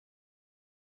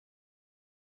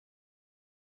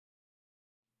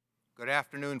Good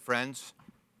afternoon, friends.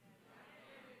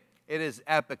 It is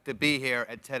epic to be here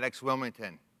at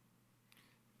TEDxWilmington.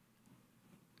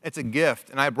 It's a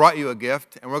gift, and I brought you a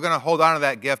gift, and we're going to hold on to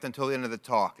that gift until the end of the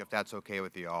talk, if that's okay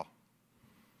with you all.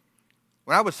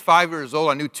 When I was 5 years old,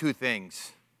 I knew two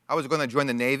things. I was going to join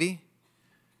the Navy,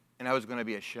 and I was going to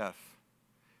be a chef.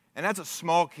 And as a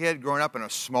small kid growing up in a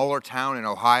smaller town in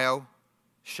Ohio,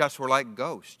 chefs were like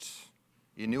ghosts.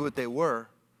 You knew what they were,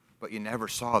 but you never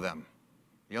saw them.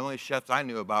 The only chefs I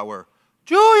knew about were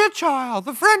Julia Child,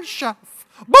 the French chef,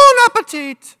 Bon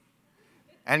Appetit,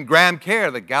 and Graham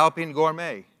Kerr, the galloping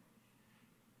gourmet.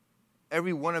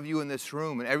 Every one of you in this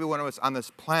room and every one of us on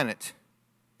this planet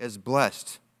is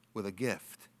blessed with a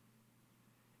gift.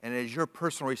 And it is your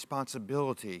personal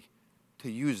responsibility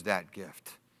to use that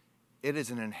gift. It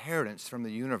is an inheritance from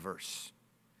the universe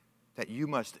that you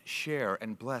must share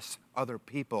and bless other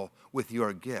people with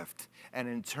your gift. And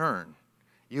in turn,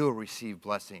 you will receive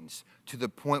blessings to the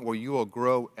point where you will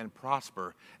grow and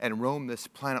prosper and roam this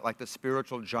planet like the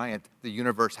spiritual giant the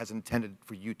universe has intended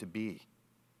for you to be.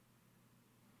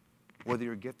 Whether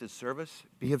your gift is service,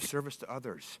 be of service to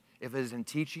others. If it is in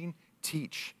teaching,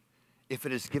 teach. If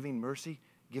it is giving mercy,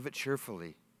 give it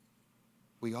cheerfully.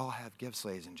 We all have gifts,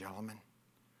 ladies and gentlemen.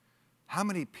 How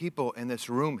many people in this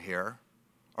room here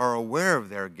are aware of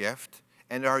their gift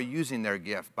and are using their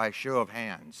gift by show of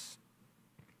hands?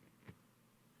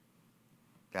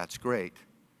 That's great.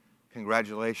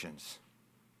 Congratulations.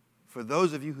 For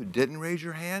those of you who didn't raise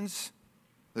your hands,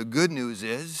 the good news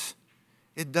is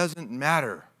it doesn't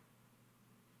matter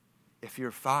if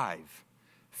you're 5,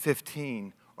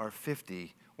 15, or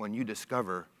 50 when you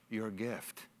discover your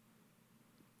gift.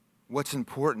 What's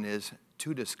important is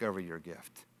to discover your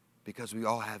gift, because we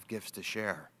all have gifts to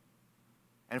share.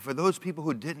 And for those people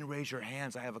who didn't raise your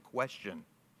hands, I have a question.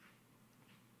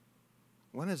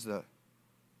 When is the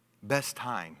best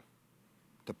time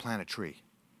to plant a tree?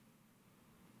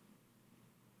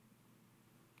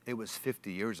 It was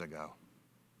 50 years ago.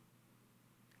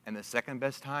 And the second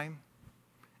best time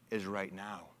is right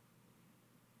now.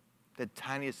 The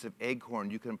tiniest of acorn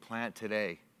you can plant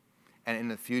today, and in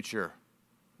the future,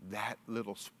 that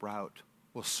little sprout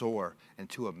will soar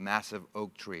into a massive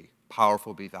oak tree,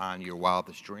 powerful beyond your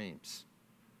wildest dreams.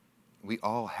 We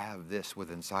all have this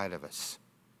within inside of us.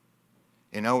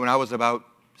 You know, when I was about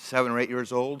 7 or 8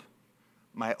 years old,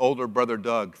 my older brother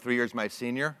Doug, 3 years my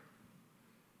senior,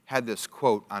 had this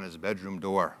quote on his bedroom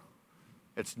door.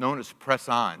 It's known as "Press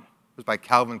On." It was by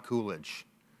Calvin Coolidge.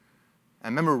 I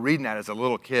remember reading that as a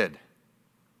little kid.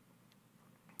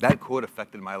 That quote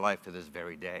affected my life to this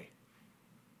very day.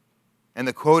 And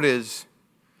the quote is,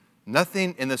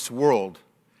 "Nothing in this world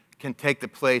can take the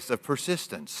place of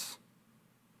persistence.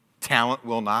 Talent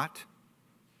will not.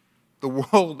 The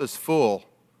world is full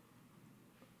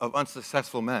of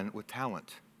unsuccessful men with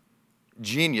talent.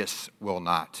 Genius will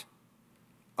not.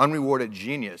 Unrewarded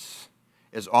genius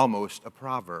is almost a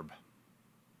proverb.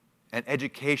 And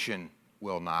education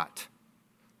will not.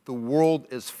 The world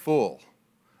is full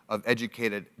of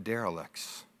educated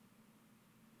derelicts.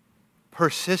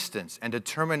 Persistence and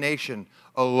determination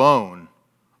alone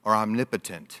are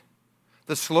omnipotent.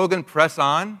 The slogan 'Press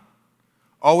On'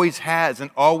 always has and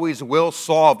always will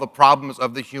solve the problems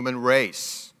of the human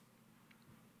race.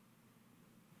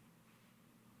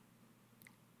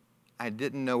 I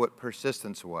didn't know what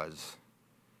persistence was,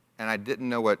 and I didn't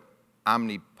know what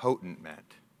omnipotent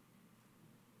meant.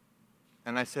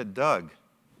 And I said, "Doug,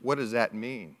 what does that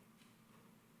mean?"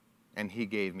 And he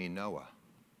gave me Noah.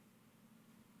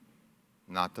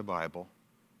 Not the Bible,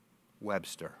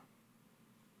 Webster.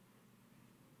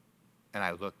 And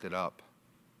I looked it up.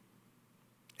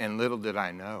 And little did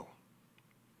I know,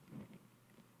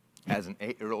 as an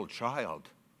 8-year-old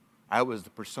child, I was the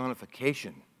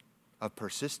personification of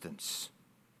persistence.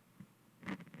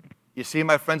 You see,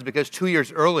 my friends, because 2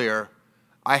 years earlier,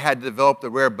 I had developed a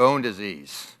rare bone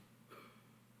disease.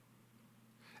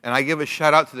 And I give a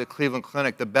shout out to the Cleveland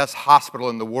Clinic, the best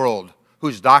hospital in the world,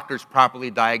 whose doctors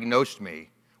properly diagnosed me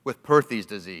with Perthes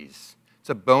disease. It's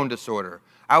a bone disorder.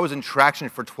 I was in traction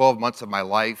for 12 months of my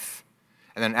life.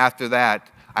 And then after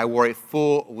that, I wore a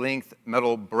full-length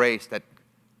metal brace that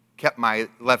kept my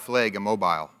left leg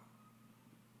immobile.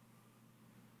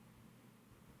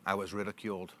 I was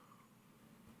ridiculed,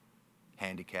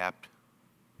 handicapped,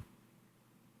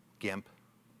 gimp,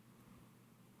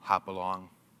 hop along.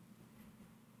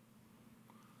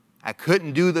 I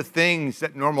couldn't do the things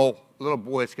that normal little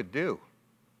boys could do.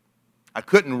 I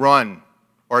couldn't run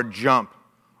or jump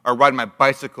or ride my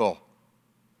bicycle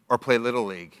or play Little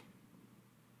League.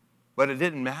 But it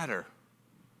didn't matter,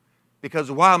 because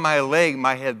while my leg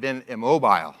might have been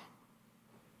immobile,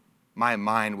 my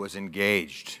mind was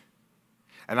engaged.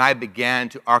 And I began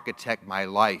to architect my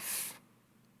life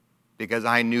because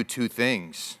I knew two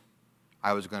things.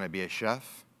 I was going to be a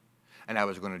chef, and I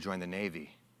was going to join the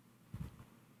Navy.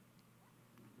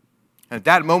 And at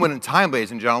that moment in time,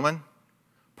 ladies and gentlemen,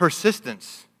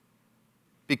 persistence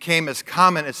became as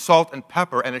common as salt and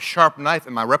pepper and a sharp knife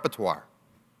in my repertoire.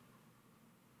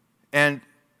 And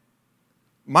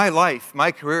my life,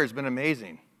 my career has been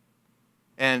amazing.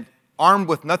 And armed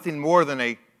with nothing more than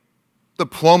a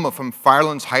diploma from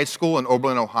Firelands High School in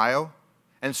Oberlin, Ohio,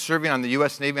 and serving on the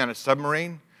U.S. Navy on a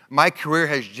submarine, my career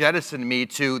has jettisoned me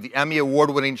to the Emmy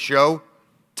Award-winning show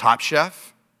Top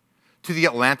Chef, to the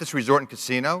Atlantis Resort and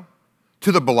Casino,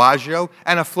 to the Bellagio,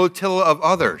 and a flotilla of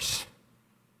others.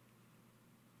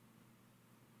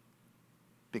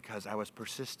 Because I was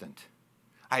persistent.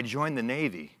 I joined the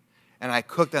Navy, and I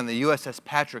cooked on the USS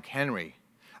Patrick Henry.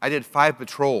 I did 5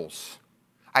 patrols.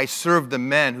 I served the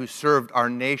men who served our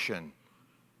nation.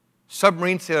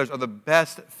 Submarine sailors are the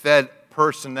best fed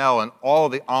personnel in all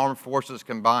the armed forces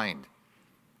combined.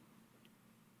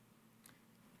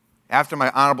 After my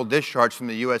honorable discharge from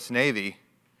the U.S. Navy,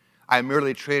 I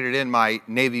merely traded in my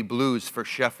Navy blues for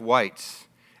Chef Whites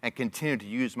and continued to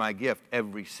use my gift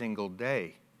every single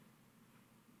day.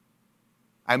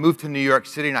 I moved to New York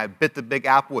City and I bit the Big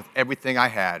Apple with everything I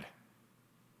had.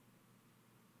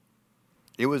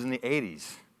 It was in the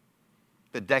 80s,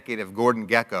 the decade of Gordon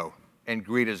Gekko and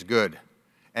greed is good,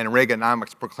 and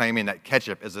Reaganomics proclaiming that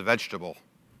ketchup is a vegetable.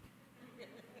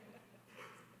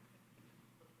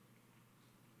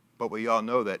 But we all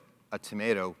know that a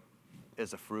tomato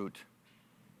is a fruit,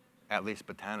 at least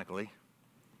botanically.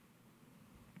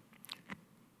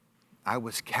 I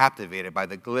was captivated by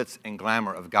the glitz and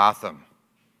glamour of Gotham.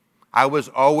 I was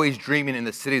always dreaming in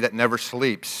the city that never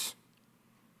sleeps.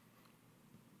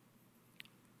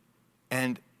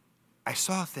 And I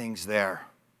saw things there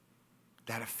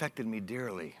that affected me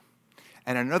dearly.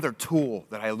 And another tool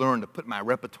that I learned to put in my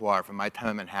repertoire from my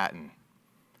time in Manhattan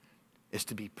is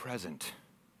to be present.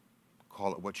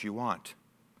 Call it what you want.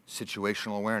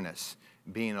 Situational awareness,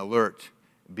 being alert,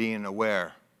 being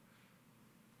aware,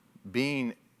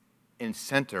 being in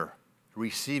center,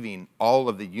 receiving all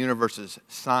of the universe's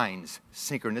signs,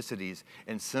 synchronicities,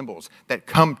 and symbols that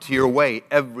come to your way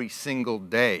every single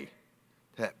day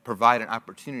to provide an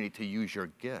opportunity to use your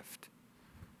gift.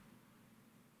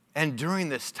 And during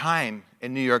this time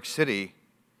in New York City,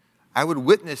 I would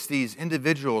witness these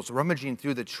individuals rummaging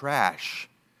through the trash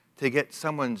to get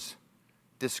someone's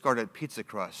discarded pizza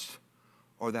crust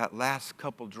or that last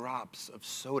couple drops of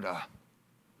soda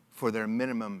for their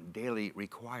minimum daily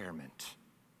requirement.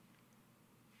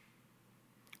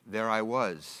 There I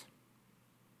was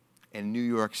in New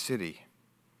York City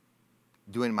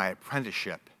doing my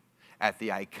apprenticeship at the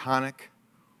iconic,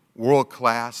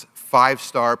 world-class,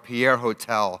 5-star Pierre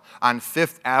Hotel on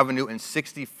 5th Avenue and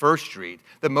 61st Street,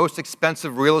 the most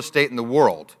expensive real estate in the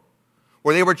world,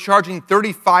 where they were charging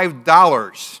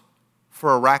 $35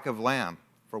 for a rack of lamb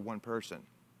for one person.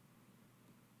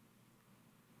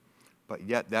 But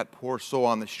yet that poor soul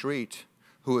on the street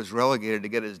who was relegated to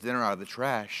get his dinner out of the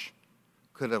trash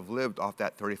could have lived off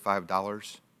that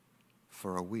 $35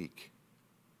 for a week.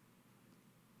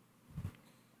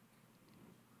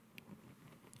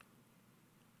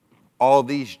 All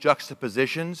these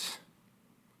juxtapositions,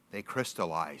 they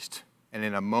crystallized. And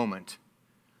in a moment,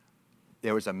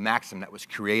 there was a maxim that was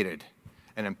created,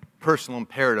 and a personal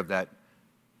imperative that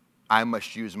I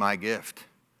must use my gift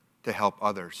to help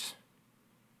others.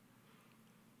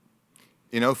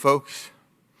 You know, folks,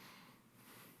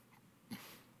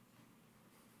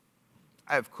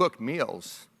 I've cooked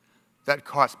meals that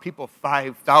cost people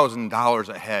 $5,000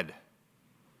 a head.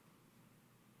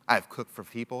 I've cooked for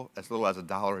people as little as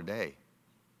 $1 a day.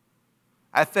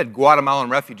 I've fed Guatemalan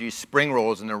refugees spring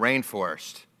rolls in the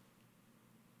rainforest.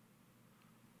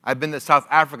 I've been to South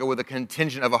Africa with a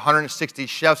contingent of 160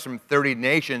 chefs from 30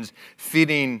 nations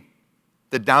feeding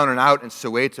the down and out in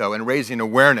Soweto and raising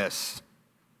awareness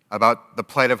about the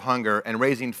plight of hunger and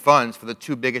raising funds for the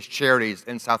 2 biggest charities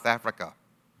in South Africa.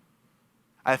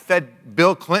 I fed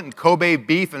Bill Clinton Kobe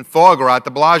beef and foie gras at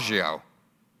the Bellagio.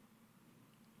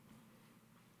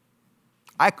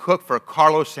 I cooked for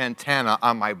Carlos Santana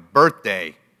on my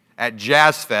birthday at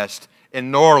Jazz Fest in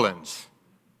New Orleans,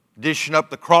 dishing up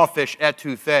the crawfish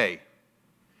etouffee.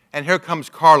 And here comes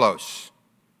Carlos.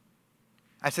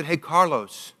 I said, "Hey,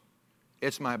 Carlos,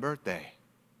 it's my birthday."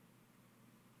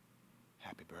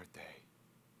 "Happy birthday."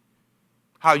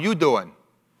 "How you doing?"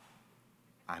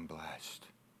 "I'm blessed."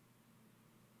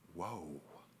 Whoa.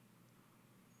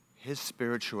 His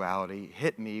spirituality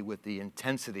hit me with the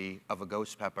intensity of a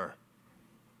ghost pepper.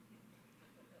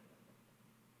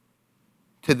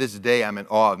 To this day, I'm in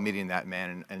awe of meeting that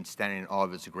man and standing in awe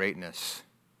of his greatness.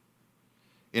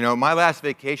 You know, my last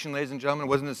vacation, ladies and gentlemen,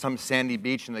 wasn't at some sandy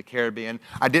beach in the Caribbean.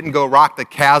 I didn't go rock the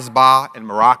Casbah in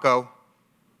Morocco.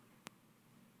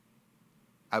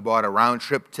 I bought a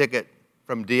round-trip ticket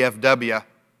from DFW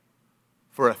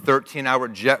for a 13-hour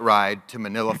jet ride to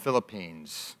Manila,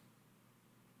 Philippines,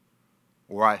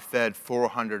 where I fed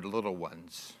 400 little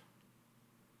ones.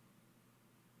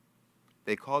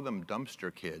 They call them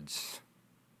dumpster kids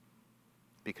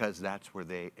because that's where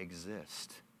they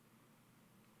exist.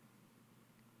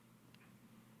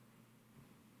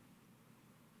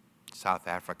 South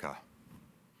Africa,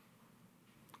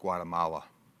 Guatemala,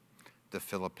 the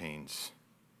Philippines.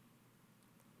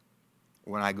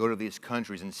 When I go to these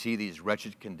countries and see these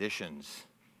wretched conditions,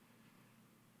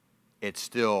 it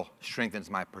still strengthens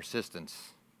my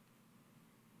persistence.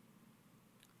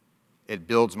 It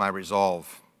builds my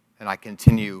resolve, and I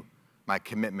continue my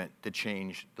commitment to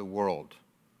change the world.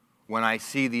 When I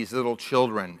see these little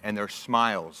children and their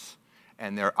smiles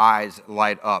and their eyes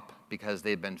light up because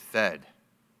they've been fed,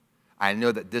 I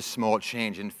know that this small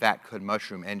change, in fact, could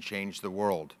mushroom and change the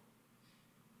world.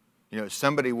 You know,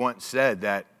 somebody once said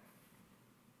that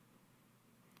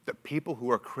the people who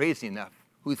are crazy enough,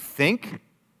 who think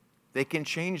they can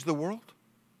change the world,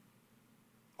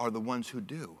 are the ones who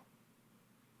do.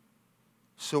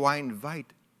 So I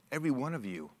invite every one of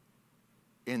you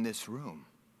in this room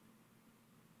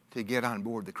to get on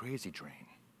board the crazy train.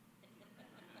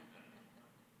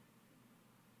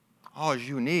 All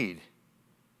you need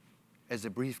is a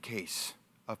briefcase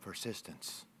of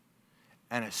persistence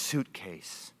and a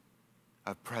suitcase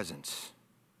of presence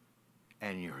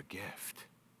and your gift.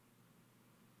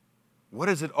 What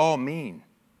does it all mean?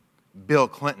 Bill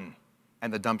Clinton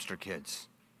and the dumpster kids,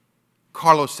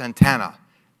 Carlos Santana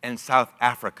and South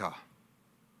Africa,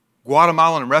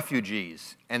 Guatemalan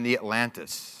refugees and the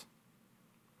Atlantis.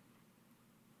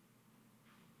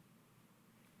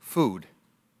 Food.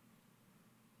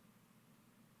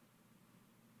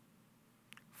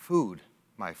 Food,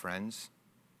 my friends,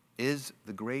 is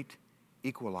the great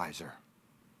equalizer.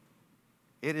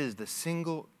 It is the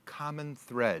single common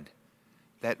thread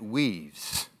that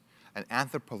weaves an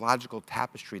anthropological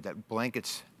tapestry that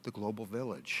blankets the global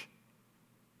village.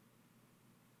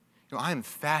 You know, I am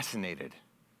fascinated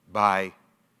by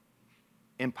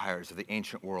empires of the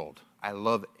ancient world. I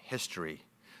love history.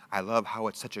 I love how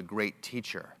it's such a great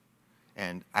teacher.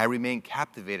 And I remain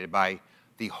captivated by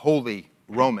the Holy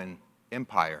Roman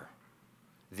Empire,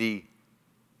 the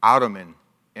Ottoman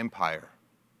Empire.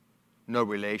 No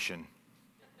relation.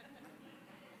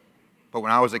 But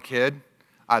when I was a kid,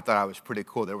 I thought I was pretty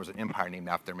cool. There was an empire named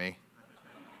after me.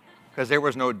 Because there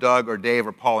was no Doug or Dave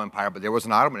or Paul Empire, but there was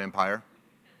an Ottoman Empire.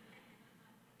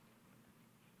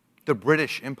 The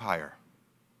British Empire.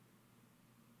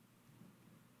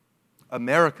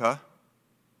 America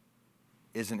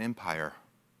is an empire.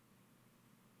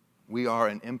 We are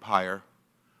an empire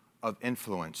of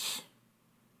influence.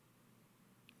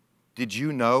 Did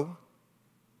you know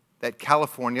that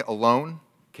California alone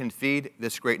can feed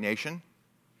this great nation?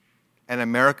 And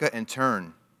America, in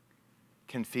turn,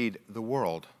 can feed the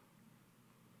world.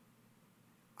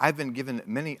 I've been given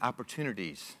many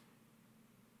opportunities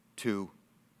to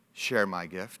share my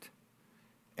gift.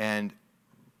 And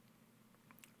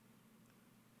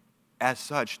as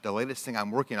such, the latest thing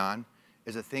I'm working on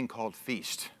is a thing called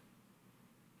Feast.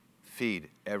 Feed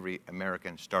every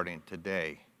American starting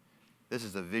today. This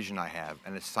is a vision I have,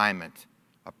 an assignment,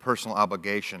 a personal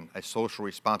obligation, a social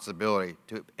responsibility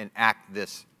to enact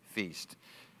this feast.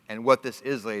 And what this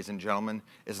is, ladies and gentlemen,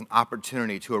 is an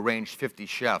opportunity to arrange 50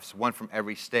 chefs, one from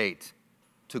every state,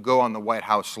 to go on the White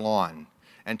House lawn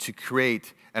and to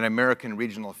create an American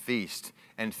regional feast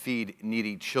and feed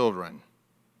needy children.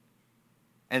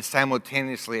 And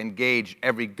simultaneously engage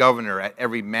every governor at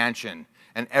every mansion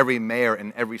and every mayor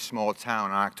in every small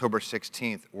town on October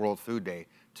 16th, World Food Day,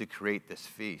 to create this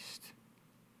feast.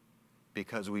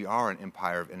 Because we are an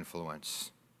empire of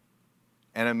influence.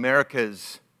 And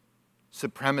America's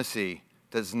supremacy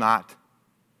does not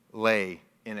lay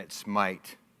in its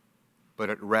might, but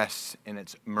it rests in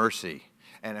its mercy.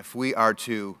 And if we are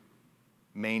to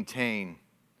maintain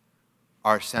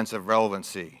our sense of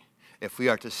relevancy, if we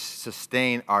are to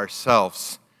sustain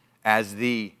ourselves as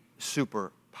the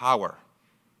superpower,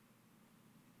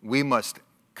 we must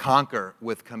conquer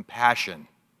with compassion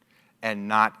and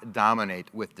not dominate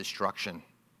with destruction.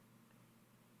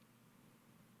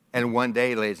 And one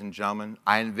day, ladies and gentlemen,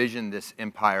 I envision this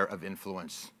empire of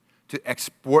influence to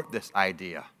export this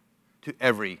idea to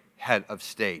every head of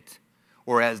state,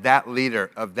 or as that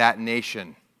leader of that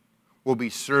nation will be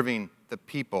serving the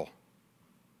people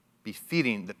be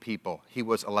feeding the people he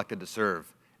was elected to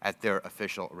serve at their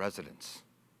official residence.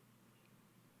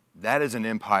 That is an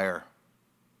empire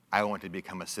I want to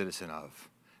become a citizen of.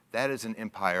 That is an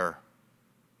empire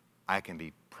I can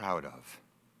be proud of.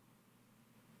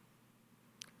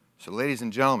 So, ladies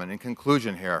and gentlemen, in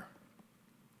conclusion here,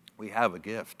 we have a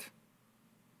gift.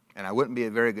 And I wouldn't be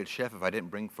a very good chef if I didn't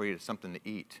bring for you something to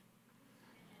eat.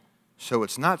 So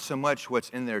it's not so much what's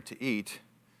in there to eat,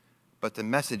 but the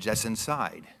message that's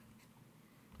inside.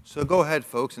 So go ahead,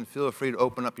 folks, and feel free to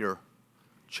open up your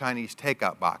Chinese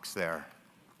takeout box there.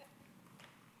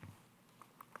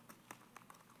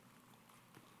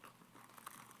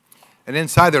 And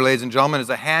inside there, ladies and gentlemen, is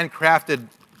a handcrafted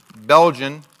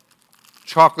Belgian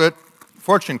chocolate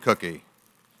fortune cookie.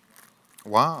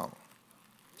 Wow,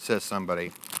 says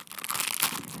somebody.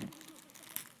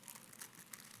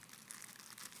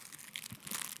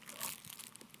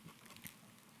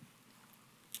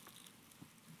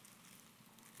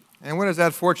 And what does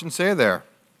that fortune say there?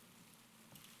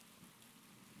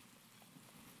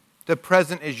 The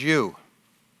present is you.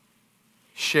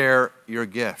 Share your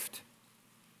gift.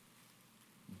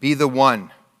 Be the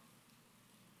one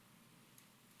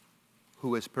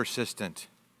who is persistent.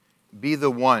 Be the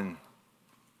one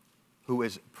who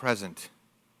is present.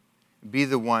 Be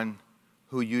the one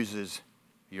who uses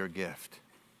your gift.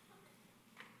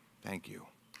 Thank you.